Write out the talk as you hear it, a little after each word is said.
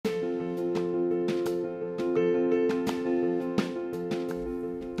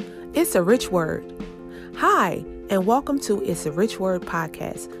It's a Rich Word. Hi, and welcome to It's a Rich Word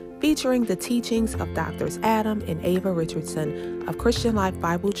podcast, featuring the teachings of Drs. Adam and Ava Richardson of Christian Life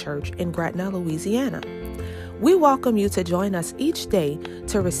Bible Church in Gretna, Louisiana. We welcome you to join us each day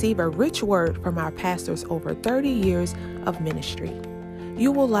to receive a rich word from our pastors' over 30 years of ministry.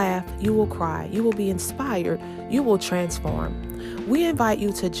 You will laugh, you will cry, you will be inspired, you will transform. We invite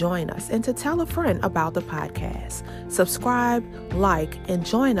you to join us and to tell a friend about the podcast. Subscribe, like, and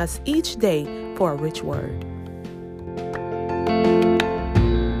join us each day for a rich word.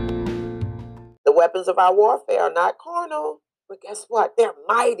 The weapons of our warfare are not carnal, but guess what? They're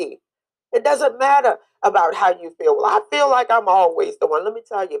mighty. It doesn't matter about how you feel. Well, I feel like I'm always the one. Let me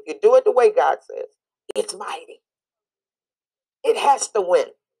tell you, if you do it the way God says, it's mighty. It has to win.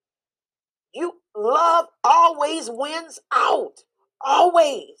 Love always wins out.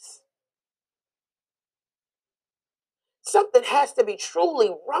 Always. Something has to be truly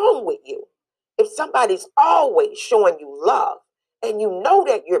wrong with you if somebody's always showing you love and you know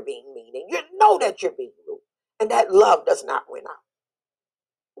that you're being mean and you know that you're being rude and that love does not win out.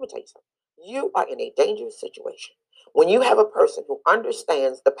 Let me tell you something. You are in a dangerous situation when you have a person who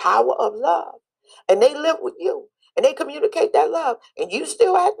understands the power of love and they live with you and they communicate that love and you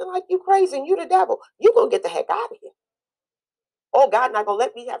still acting like you crazy and you the devil. You're going to get the heck out of here. Oh, God not going to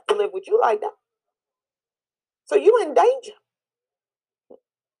let me have to live with you like that. So you in danger.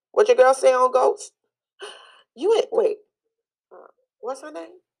 What your girl say on Ghost? You ain't, wait, what's her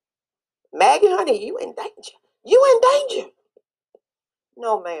name? Maggie, honey, you in danger. You in danger.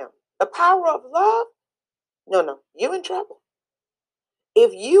 No, ma'am. The power of love? No, you in trouble.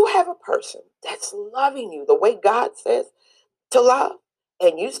 If you have a person that's loving you the way God says to love,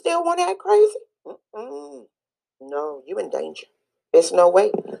 and you still want to act crazy, no, you in danger. There's no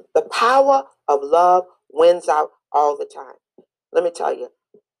way. The power of love wins out all the time. Let me tell you,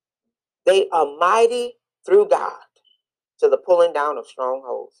 they are mighty through God to the pulling down of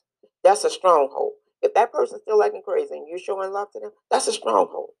strongholds. That's a stronghold. If that person's still acting crazy and you're showing love to them, that's a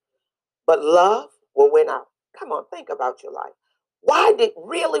stronghold. But love will win out. Come on, think about your life. Why did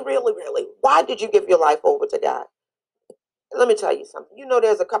you give your life over to God? Let me tell you something. You know,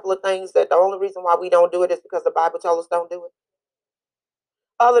 there's a couple of things that the only reason why we don't do it is because the Bible tells us don't do it.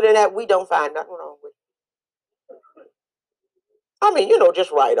 Other than that, we don't find nothing wrong with it. I mean, just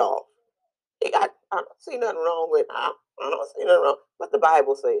right off. I don't see nothing wrong with it. I don't see nothing wrong. But the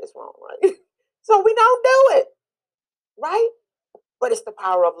Bible says it's wrong, right? So we don't do it, right? But it's the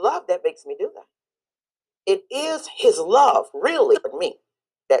power of love that makes me do that. It is his love, really, for me,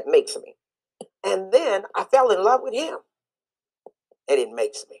 that makes me. And then I fell in love with him, and it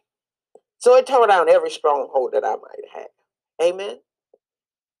makes me. So it tore down every stronghold that I might have. Amen.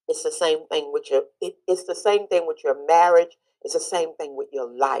 It's the same thing with it's the same thing with your marriage. It's the same thing with your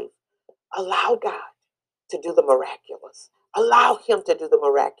life. Allow God to do the miraculous. Allow him to do the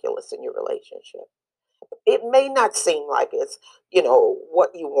miraculous in your relationship. It may not seem like it's,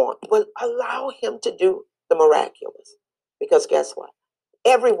 what you want, but allow him to do the miraculous. Because guess what?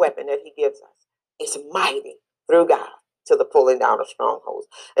 Every weapon that he gives us is mighty through God to the pulling down of strongholds.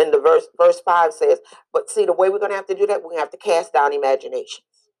 And the verse 5 says, but see, the way we're going to have to do that, we're going to have to cast down imaginations.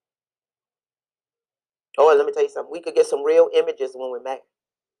 Oh, let me tell you something. We could get some real images when we're mad.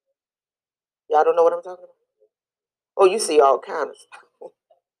 Y'all don't know what I'm talking about? Oh, you see all kinds of stuff.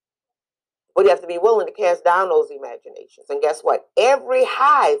 But you have to be willing to cast down those imaginations. And guess what? Every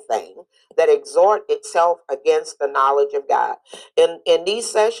high thing that exhort itself against the knowledge of God. In these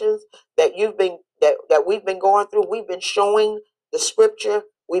sessions that we've been going through, we've been showing the scripture,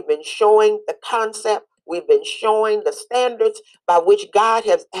 we've been showing the concept, we've been showing the standards by which God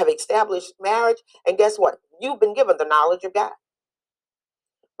have established marriage. And guess what? You've been given the knowledge of God.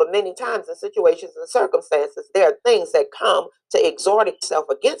 But many times in situations and circumstances, there are things that come to exhort itself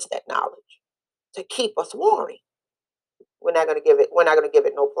against that knowledge, to keep us warring. We're not going to give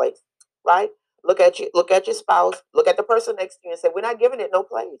it no place, right? Look at your spouse, look at the person next to you and say, we're not giving it no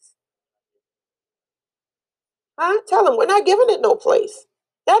place. Huh? Tell them we're not giving it no place.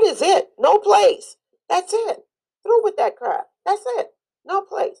 That is it. No place. That's it. Through with that crap. That's it. No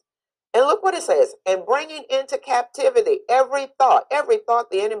place. And look what it says. And bringing into captivity every thought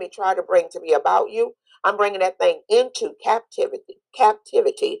the enemy tried to bring to me about you, I'm bringing that thing into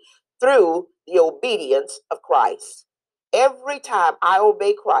captivity through the obedience of Christ. Every time I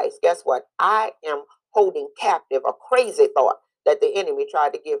obey Christ, guess what? I am holding captive a crazy thought that the enemy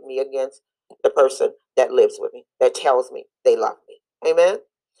tried to give me against the person that lives with me, that tells me they love me. Amen.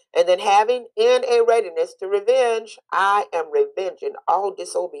 And then having in a readiness to revenge, I am revenging all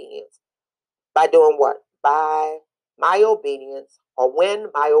disobedience. By doing what? By my obedience or when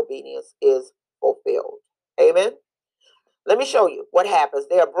my obedience is fulfilled. Amen. Let me show you what happens.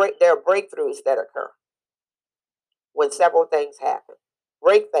 There are breakthroughs that occur when several things happen.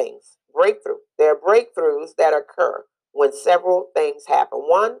 Breakthrough. There are breakthroughs that occur when several things happen.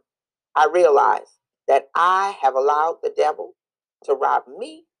 One, I realize that I have allowed the devil to rob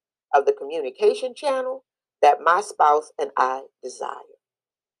me of the communication channel that my spouse and I desire.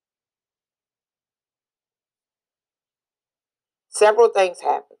 Several things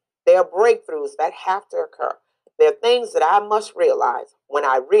happen. There are breakthroughs that have to occur. There are things that I must realize when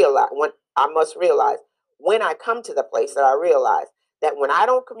I come to the place that I realize that when I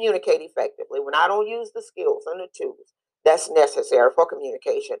don't communicate effectively, when I don't use the skills and the tools that's necessary for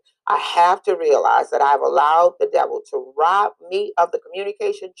communication, I have to realize that I've allowed the devil to rob me of the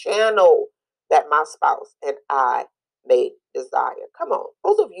communication channel that my spouse and I may desire. Come on,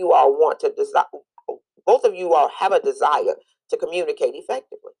 both of you all have a desire to communicate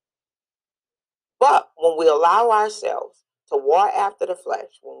effectively. But when we allow ourselves to war after the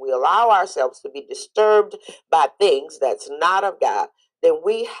flesh, when we allow ourselves to be disturbed by things that's not of God, then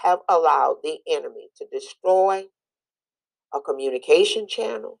we have allowed the enemy to destroy a communication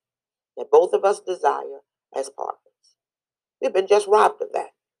channel that both of us desire as partners. We've been just robbed of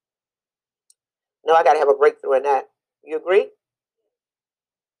that. No, I got to have a breakthrough in that. You agree?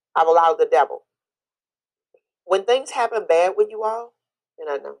 I've allowed the devil. When things happen bad with you all, and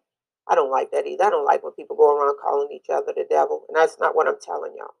I know, I don't like that either. I don't like when people go around calling each other the devil, and that's not what I'm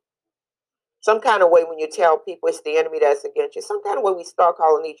telling y'all. Some kind of way when you tell people it's the enemy that's against you, some kind of way we start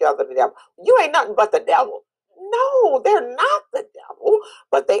calling each other the devil. You ain't nothing but the devil. No, they're not the devil,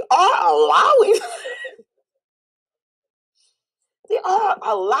 but they are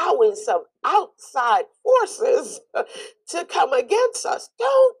allowing some outside forces to come against us.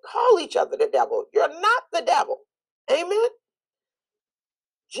 Don't call each other the devil. You're not the devil. Amen.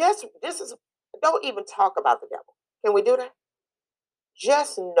 Don't even talk about the devil. Can we do that?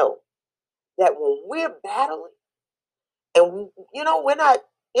 Just know that when we're battling and we're not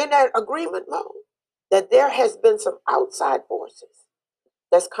in that agreement mode, that there has been some outside forces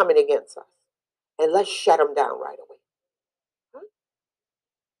that's coming against us. And let's shut them down right away. Huh?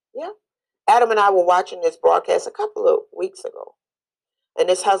 Yeah. Adam and I were watching this broadcast a couple of weeks ago. And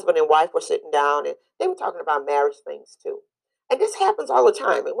this husband and wife were sitting down and they were talking about marriage things too. And this happens all the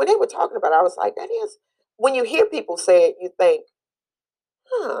time. And when they were talking about it, I was like, when you hear people say it, you think,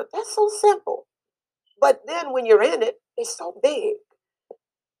 that's so simple. But then when you're in it, it's so big.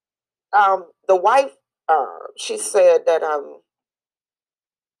 The wife, she said that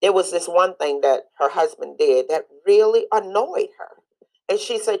there was this one thing that her husband did that really annoyed her. And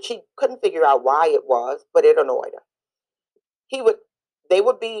she said she couldn't figure out why it was, but it annoyed her. They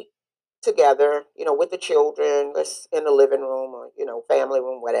would be together, with the children, in the living room or, family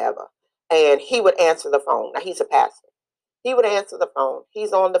room, whatever. And he would answer the phone. Now, he's a pastor. He would answer the phone.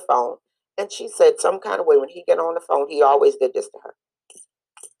 He's on the phone. And she said some kind of way when he get on the phone, he always did this to her.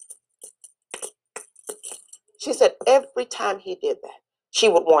 She said every time he did that, she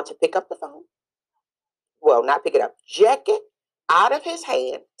would want to pick up the phone. Well, not pick it up, jack it out of his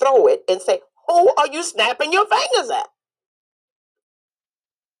hand, throw it, and say, "Who are you snapping your fingers at?"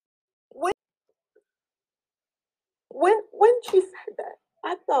 When she said that,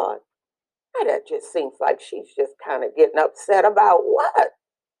 I thought, that just seems like she's just kind of getting upset about what?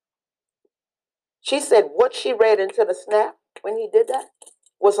 She said what she read into the snap when he did that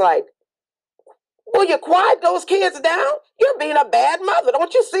was like, "Will you quiet those kids down? You're being a bad mother.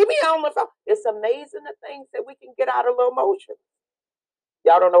 Don't you see me on the phone?" It's amazing the things that we can get out of low motion.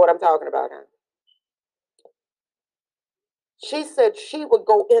 Y'all don't know what I'm talking about, huh? She said she would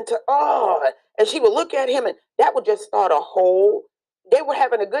go into, and she would look at him, and that would just start they were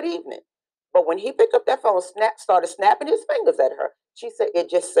having a good evening. But when he picked up that phone, started snapping his fingers at her, she said it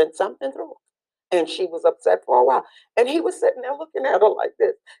just sent something through. And she was upset for a while. And he was sitting there looking at her like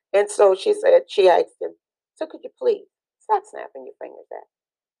this. And so she asked him, "So could you please stop snapping your fingers at?"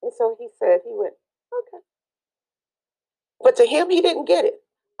 And so he went, "Okay." But to him, he didn't get it.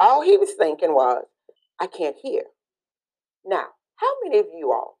 All he was thinking was, "I can't hear." Now, how many of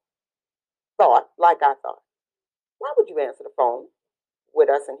you all thought, like I thought, why would you answer the phone with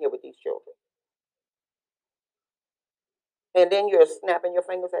us and here with these children? And then you're snapping your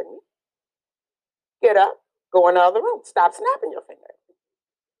fingers at me? Get up, go in the other room, stop snapping your fingers,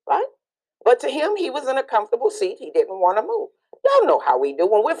 right? But to him, he was in a comfortable seat. He didn't want to move. Y'all know how we do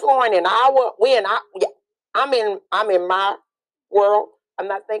when we're flowing I'm in my world. I'm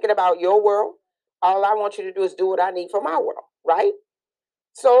not thinking about your world. All I want you to do is do what I need for my world, right?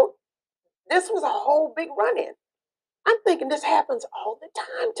 So this was a whole big run-in. I'm thinking this happens all the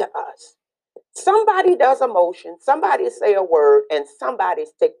time to us. Somebody does a motion, somebody say a word, and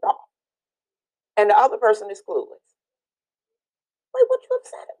somebody's ticked off. And the other person is clueless. Wait, what you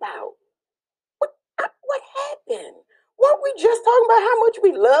upset about? What happened? Weren't we just talking about how much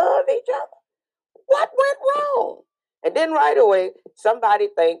we love each other? What went wrong? And then right away, somebody,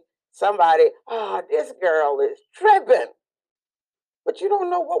 oh, this girl is tripping. But you don't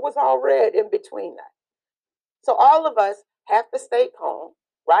know what was all read in between that. So all of us have to stay calm,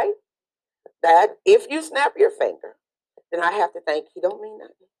 right? That if you snap your finger, then I have to think he don't mean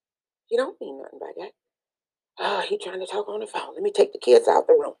nothing. He don't mean nothing by that. Oh, he trying to talk on the phone. Let me take the kids out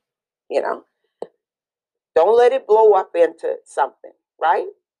the room. You know, don't let it blow up into something, right?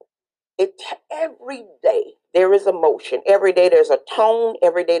 Every day there is a motion. Every day there's a tone.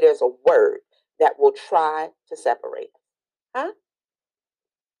 Every day there's a word that will try to separate us. Huh?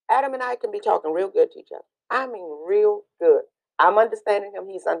 Adam and I can be talking real good to each other. I mean, real good. I'm understanding him.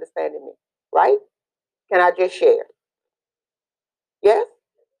 He's understanding me. Right? Can I just share? Yes?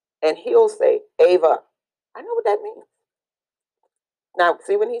 And he'll say, Ava. I know what that means. Now,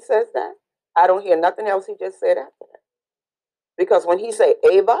 see when he says that? I don't hear nothing else he just said after that. Because when he say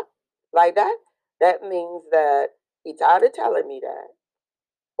Ava, like that, that means that he's tired of telling me that.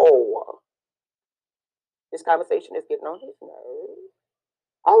 Or this conversation is getting on his nerves.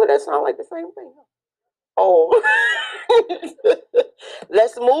 All of that sound like the same thing. Oh,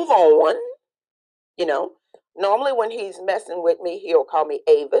 let's move on. You know, normally when he's messing with me, he'll call me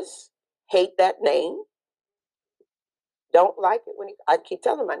Avis. Hate that name. Don't like it when I keep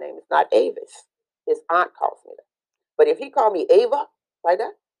telling my name. It's not Avis. His aunt calls me that. But if he called me Ava like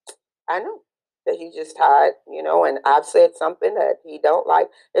that, I know that he's just tired, you know, and I've said something that he don't like.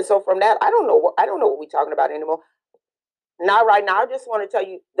 And so from that, I don't know what we're talking about anymore. Now, right now, I just want to tell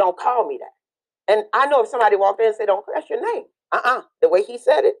you, don't call me that. And I know if somebody walked in and said, don't that's your name. The way he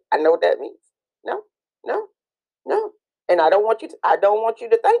said it, I know what that means. No, no, no. And I don't want you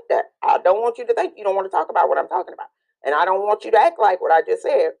to think that. I don't want you to think you don't want to talk about what I'm talking about. And I don't want you to act like what I just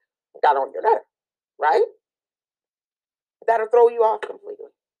said got on your nerve, right? That'll throw you off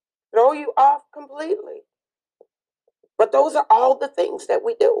completely. Throw you off completely. But those are all the things that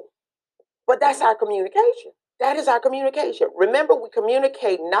we do. But that's our communication. That is our communication. Remember, we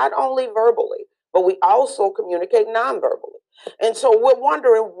communicate not only verbally, but we also communicate non-verbally. And so we're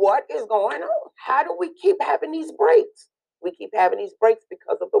wondering what is going on. How do we keep having these breaks? We keep having these breaks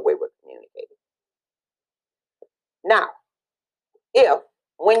because of the way we're communicating. Now, if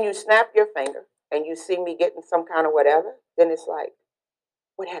when you snap your finger and you see me getting some kind of whatever, then it's like,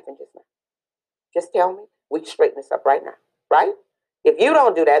 what happened just now? Just tell me. We can straighten this up right now, right? If you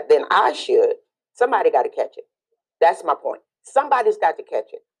don't do that, then I should. Somebody got to catch it. That's my point. Somebody's got to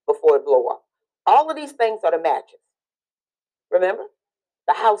catch it before it blow up. All of these things are the matches. Remember?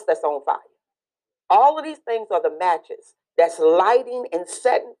 The house that's on fire. All of these things are the matches that's lighting and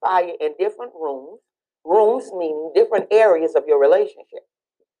setting fire in different rooms. Rooms meaning different areas of your relationship.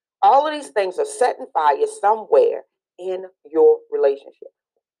 All of these things are setting fire somewhere in your relationship.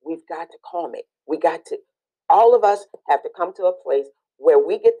 We've got to calm it. All of us have to come to a place where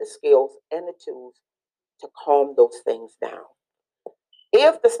we get the skills and the tools to calm those things down.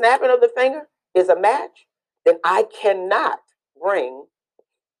 If the snapping of the finger is a match, then I cannot bring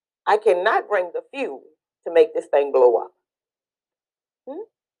the fuel to make this thing blow up.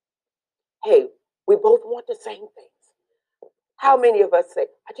 Hey, we both want the same things. How many of us say,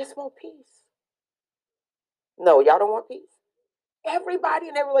 I just want peace? No, y'all don't want peace. Everybody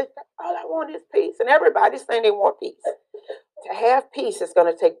in their relationship, all I want is peace. And everybody's saying they want peace. To have peace is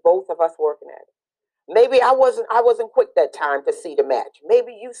going to take both of us working at it. Maybe I wasn't quick that time to see the match.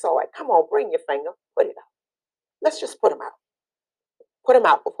 Maybe you saw it. Come on, bring your finger, put it out. Let's just put them out. Put them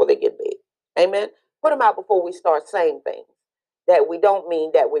out before they get big. Amen. Put them out before we start saying things that we don't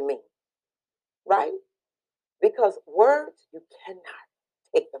mean that we mean. Right? Because words, you cannot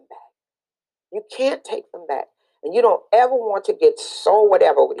take them back. You can't take them back. And you don't ever want to get so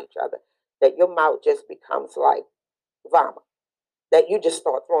whatever with each other that your mouth just becomes like vomit, that you just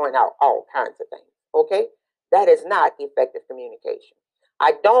start throwing out all kinds of things. Okay? That is not effective communication.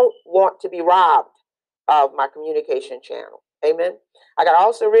 I don't want to be robbed of my communication channel. Amen. I got to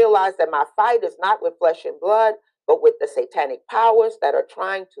also realize that my fight is not with flesh and blood, but with the satanic powers that are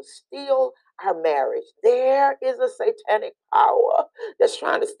trying to steal our marriage. There is a satanic power that's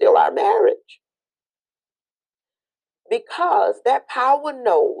trying to steal our marriage. Because that power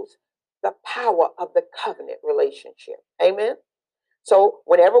knows the power of the covenant relationship. Amen. So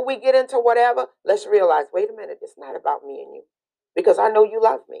whenever we get into whatever, let's realize, wait a minute, it's not about me and you. Because I know you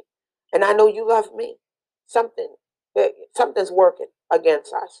love me. And I know you love me. Something Something's working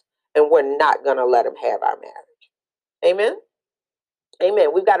against us, and we're not going to let him have our marriage. Amen.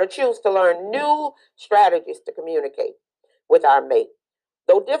 Amen. We've got to choose to learn new strategies to communicate with our mate,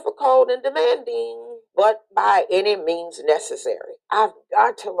 though difficult and demanding, but by any means necessary. I've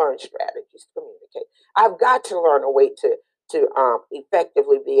got to learn strategies to communicate. I've got to learn a way to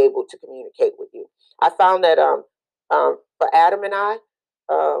effectively be able to communicate with you. I found that for Adam and I,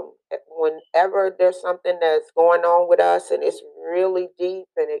 whenever there's something that's going on with us and it's really deep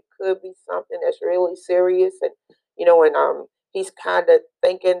and it could be something that's really serious, and and he's kind of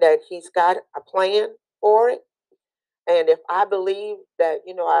thinking that he's got a plan for it. And if I believe that,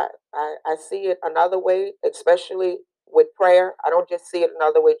 I see it another way, especially with prayer. I don't just see it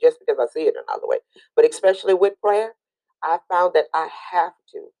another way just because I see it another way, but especially with prayer, I found that I have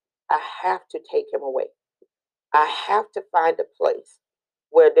to take him away. I have to find a place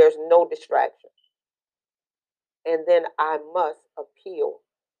where there's no distraction. And then I must appeal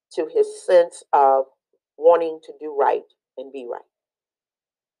to his sense of wanting to do right and be right.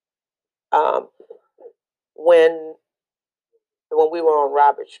 Um, when we were on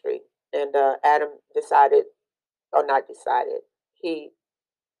Robert Street, and Adam decided, or not decided, he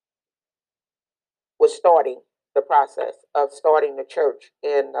was starting the process of starting the church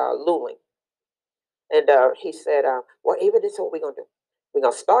in Luling. And he said, well, Ava, this is what we're going to do. We're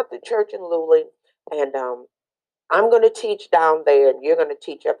going to start the church in Luling, and I'm going to teach down there, and you're going to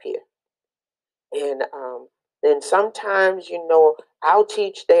teach up here. And then sometimes, I'll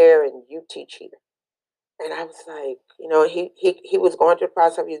teach there and you teach here. And I was like, he was going through the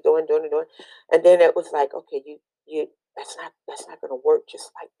process. He was doing, and then it was like, okay, you that's not going to work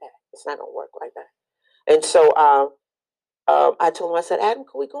just like that. It's not going to work like that. And so I told him, I said, Adam,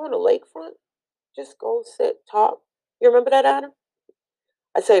 can we go on the lakefront? Just go sit, talk. You remember that, Adam?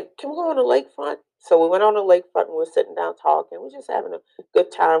 I said, can we go on the lakefront? So we went on the lakefront and we were sitting down talking. We were just having a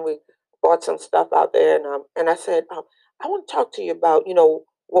good time. We bought some stuff out there, and I said, I want to talk to you about,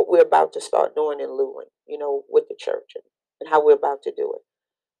 what we're about to start doing in Luling, with the church, and how we're about to do it.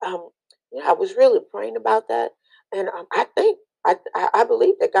 I was really praying about that, and I think I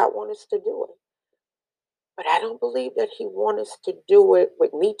believe that God wants us to do it, but I don't believe that He wants us to do it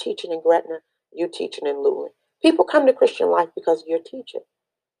with me teaching in Gretna, you teaching in Luling. People come to Christian Life because you're teaching.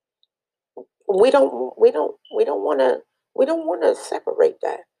 We don't want to separate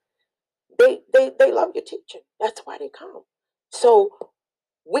that. They love your teaching. That's why they come. So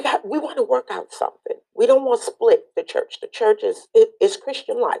we want to work out something. We don't want to split the church. The church is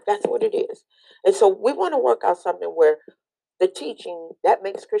Christian Life. That's what it is. And so we want to work out something where the teaching that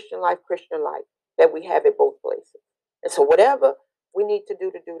makes Christian life, that we have it both places. And so whatever we need to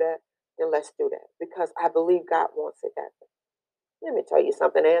do that, then let's do that. Because I believe God wants it that way. Let me tell you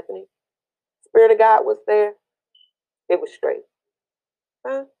something, Anthony. Spirit of God was there. It was straight.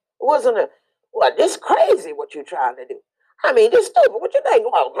 Huh? It wasn't well, this crazy what you're trying to do. I mean, this stupid. What you think?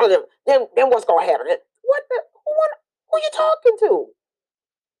 Well, then what's gonna happen? Who you talking to?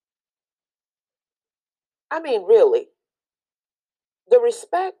 I mean, really, the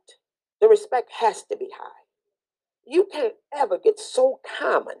respect, the respect has to be high. You can't ever get so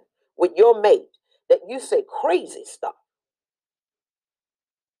common with your mate that you say crazy stuff.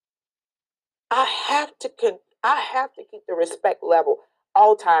 I have to keep the respect level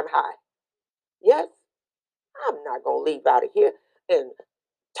all time high. Yes, I'm not gonna leave out of here and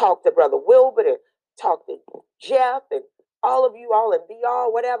talk to Brother Wilbert and talk to Jeff and all of you all and be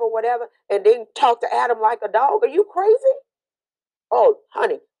all whatever, and then talk to Adam like a dog. Are you crazy? Oh,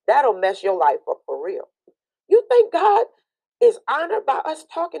 honey, that'll mess your life up for real. You think God is honored by us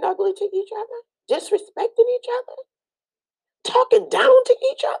talking ugly to each other, disrespecting each other, talking down to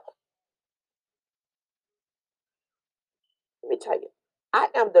each other? Let me tell you, I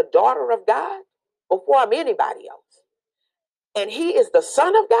am the daughter of God before I'm anybody else. And He is the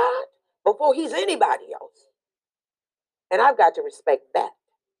Son of God before He's anybody else. And I've got to respect that.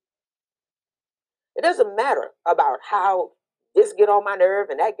 It doesn't matter about how this get on my nerve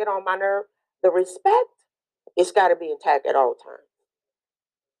and that get on my nerve. The respect, it's got to be intact at all times.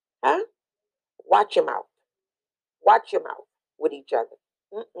 Huh? Watch your mouth. Watch your mouth with each other.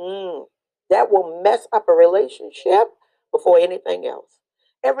 Mm-mm. That will mess up a relationship before anything else.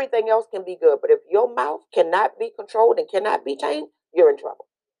 Everything else can be good, but if your mouth cannot be controlled and cannot be tamed, you're in trouble.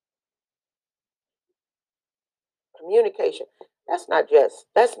 Communication. That's not just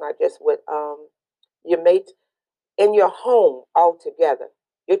with your mates in your home altogether.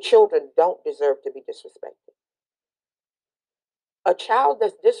 Your children don't deserve to be disrespected. A child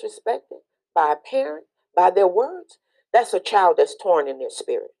that's disrespected by a parent, by their words, that's a child that's torn in their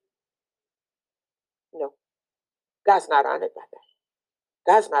spirit. No. God's not honored by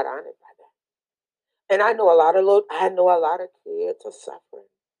that. God's not honored by that. And I know a lot of kids are suffering.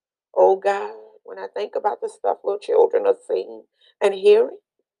 Oh God, when I think about the stuff little children are seeing and hearing,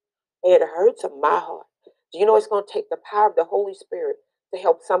 it hurts my heart. Do you know it's going to take the power of the Holy Spirit to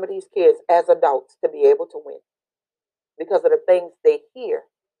help some of these kids as adults to be able to win because of the things they hear,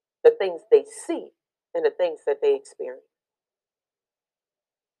 the things they see, and the things that they experience.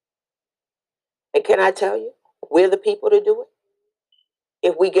 And can I tell you, we're the people to do it.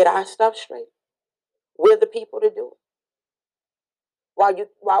 If we get our stuff straight, we're the people to do it.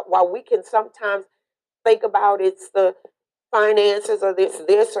 While we can sometimes think about it's the finances or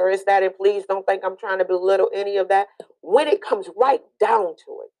this or it's that, and please don't think I'm trying to belittle any of that. When it comes right down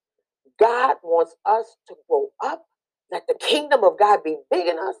to it, God wants us to grow up, let the kingdom of God be big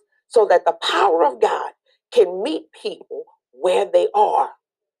in us so that the power of God can meet people where they are.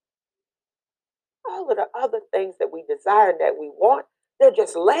 All of the other things that we desire and that we want, they're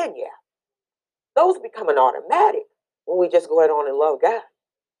just lanyard. Those become an automatic when we just go ahead on and love God,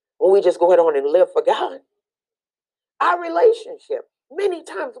 when we just go ahead on and live for God. Our relationship, many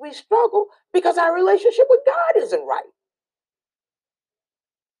times we struggle because our relationship with God isn't right.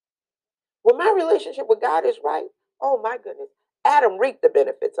 When my relationship with God is right, oh my goodness, Adam reaped the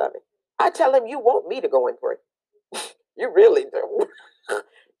benefits of it. I tell him, you want me to go and pray. You really do.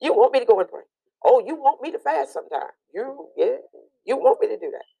 You want me to go and pray. Oh, you want me to fast sometime. You want me to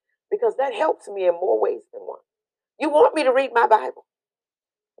do that. Because that helps me in more ways than one. You want me to read my Bible.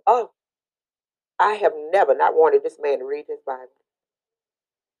 Oh, I have never not wanted this man to read his Bible.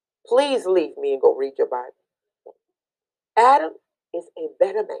 Please leave me and go read your Bible. Adam is a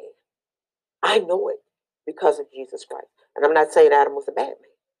better man. I know it because of Jesus Christ. And I'm not saying Adam was a bad man.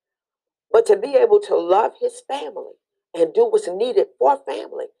 But to be able to love his family and do what's needed for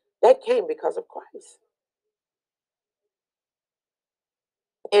family, that came because of Christ.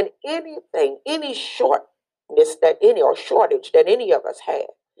 And any shortness or shortage that any of us have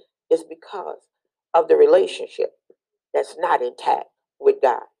is because of the relationship that's not intact with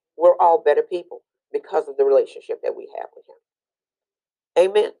God. We're all better people because of the relationship that we have with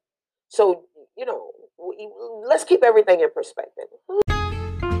him. Amen. So, let's keep everything in perspective.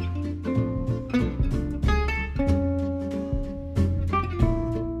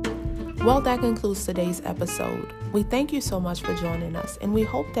 Well, that concludes today's episode. We thank you so much for joining us, and we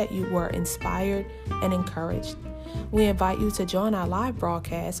hope that you were inspired and encouraged. We invite you to join our live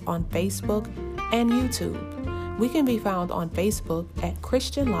broadcast on Facebook and YouTube. We can be found on Facebook at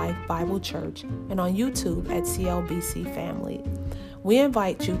Christian Life Bible Church and on YouTube at CLBC Family. We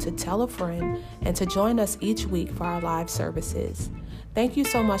invite you to tell a friend and to join us each week for our live services. Thank you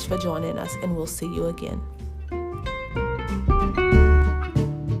so much for joining us, and we'll see you again.